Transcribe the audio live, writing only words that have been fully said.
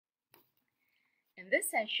In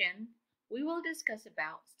this session, we will discuss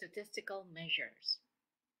about statistical measures.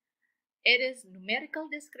 It is numerical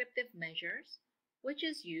descriptive measures which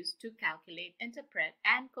is used to calculate, interpret,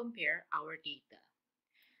 and compare our data.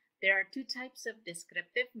 There are two types of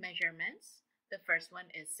descriptive measurements. The first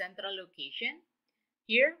one is central location.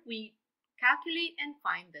 Here we calculate and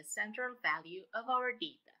find the central value of our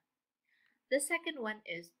data. The second one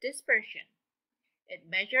is dispersion. It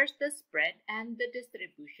measures the spread and the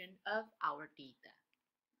distribution of our data.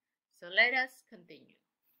 So let us continue.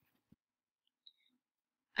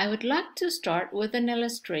 I would like to start with an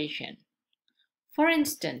illustration. For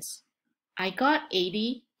instance, I got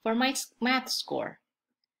 80 for my math score.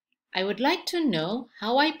 I would like to know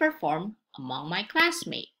how I perform among my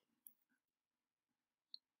classmates.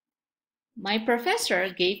 My professor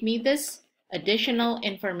gave me this additional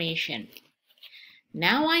information.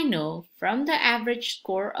 Now I know from the average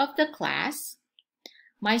score of the class,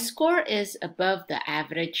 my score is above the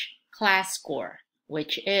average class score,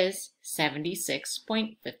 which is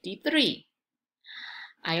 76.53.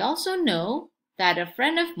 I also know that a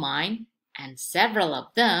friend of mine, and several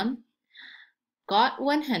of them, got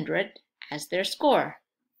 100 as their score,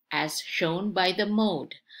 as shown by the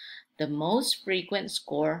mode, the most frequent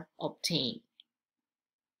score obtained.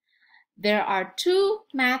 There are 2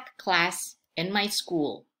 math classes in my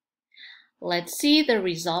school. Let's see the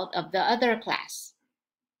result of the other class.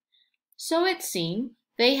 So it seems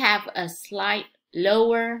they have a slight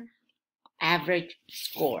lower average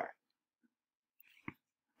score.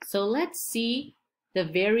 So let's see the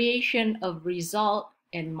variation of result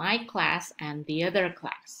in my class and the other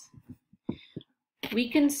class. We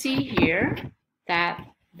can see here that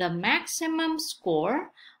the maximum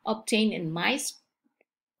score obtained in my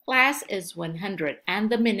class is 100 and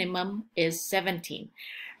the minimum is 17,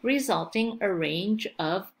 resulting a range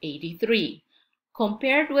of 83.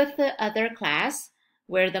 Compared with the other class,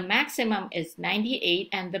 where the maximum is 98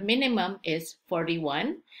 and the minimum is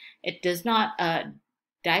 41, it does not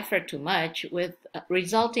differ too much, with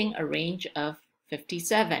resulting a range of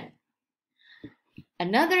 57.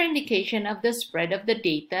 Another indication of the spread of the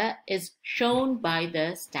data is shown by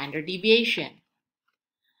the standard deviation.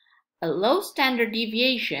 A low standard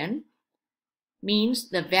deviation means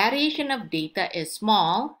the variation of data is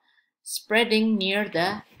small, spreading near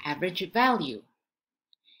the average value.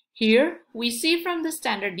 Here, we see from the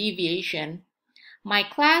standard deviation, my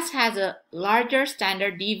class has a larger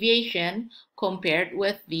standard deviation compared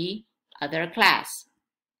with the other class.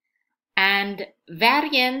 And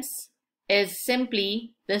variance is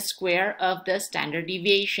simply the square of the standard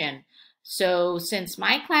deviation. So since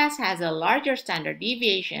my class has a larger standard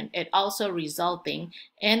deviation, it also resulting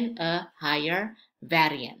in a higher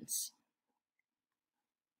variance.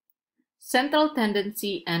 Central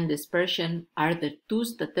tendency and dispersion are the 2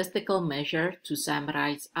 statistical measures to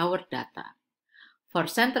summarize our data. For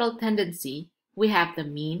central tendency, we have the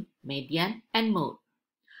mean, median, and mode.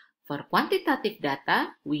 For quantitative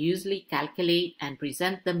data, we usually calculate and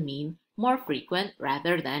present the mean more frequent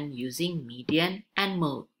rather than using median and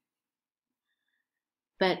mode.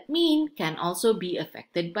 But mean can also be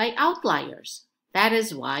affected by outliers. That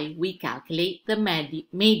is why we calculate the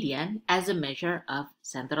median as a measure of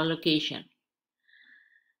central location.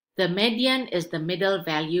 The median is the middle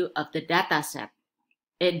value of the data set.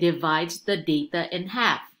 It divides the data in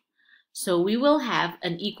half. So we will have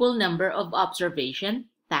an equal number of observations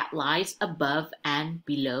that lies above and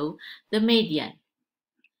below the median.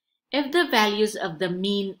 If the values of the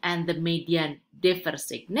mean and the median differ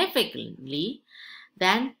significantly,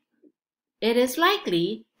 then it is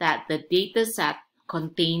likely that the data set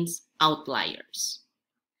contains outliers.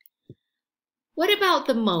 What about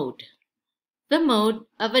the mode? The mode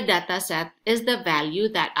of a data set is the value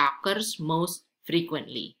that occurs most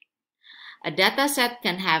frequently. A data set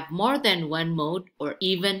can have more than one mode or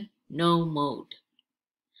even no mode.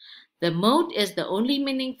 The mode is the only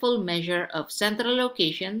meaningful measure of central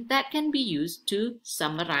location that can be used to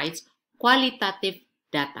summarize qualitative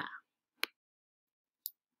data.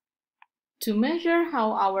 To measure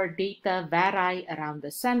how our data vary around the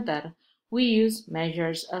center, we use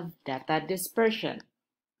measures of data dispersion.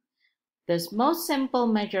 The most simple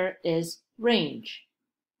measure is range.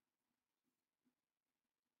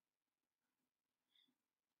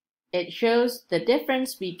 It shows the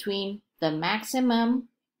difference between the maximum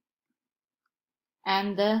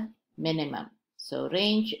and the minimum. So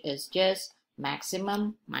range is just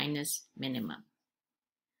maximum minus minimum.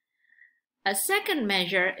 A second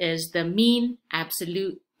measure is the mean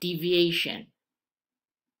absolute deviation,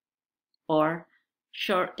 or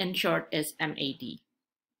in short is MAD.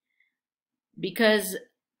 Because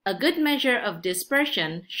A good measure of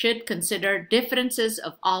dispersion should consider differences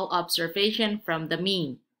of all observation from the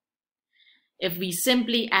mean. If we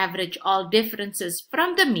simply average all differences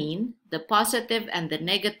from the mean, the positive and the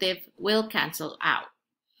negative will cancel out,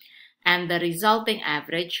 and the resulting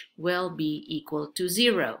average will be equal to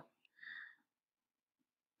 0.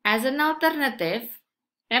 As an alternative,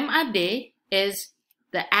 MAD is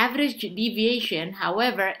the average deviation,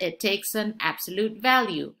 however, it takes an absolute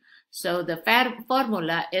value. So the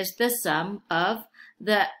formula is the sum of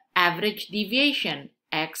the average deviation,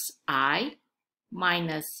 xi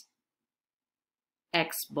minus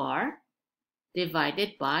x bar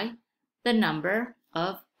divided by the number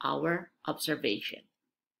of our observation.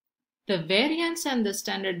 The variance and the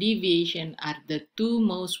standard deviation are the two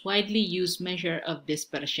most widely used measures of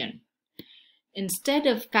dispersion. Instead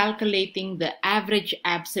of calculating the average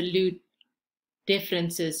absolute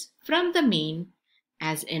differences from the mean,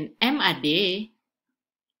 as in MAD,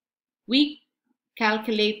 we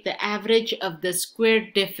calculate the average of the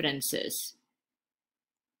squared differences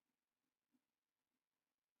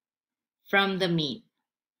from the mean.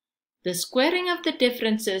 The squaring of the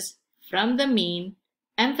differences from the mean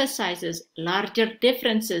emphasizes larger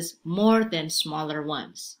differences more than smaller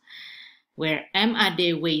ones, where MAD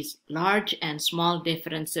weighs large and small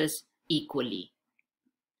differences equally.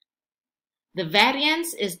 The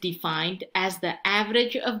variance is defined as the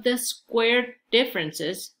average of the squared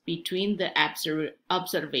differences between the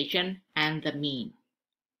observation and the mean.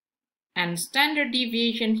 And standard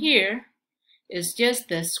deviation here is just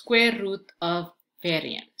the square root of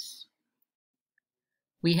variance.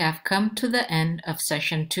 We have come to the end of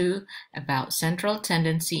session 2 about central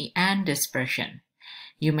tendency and dispersion.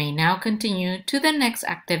 You may now continue to the next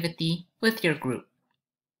activity with your group.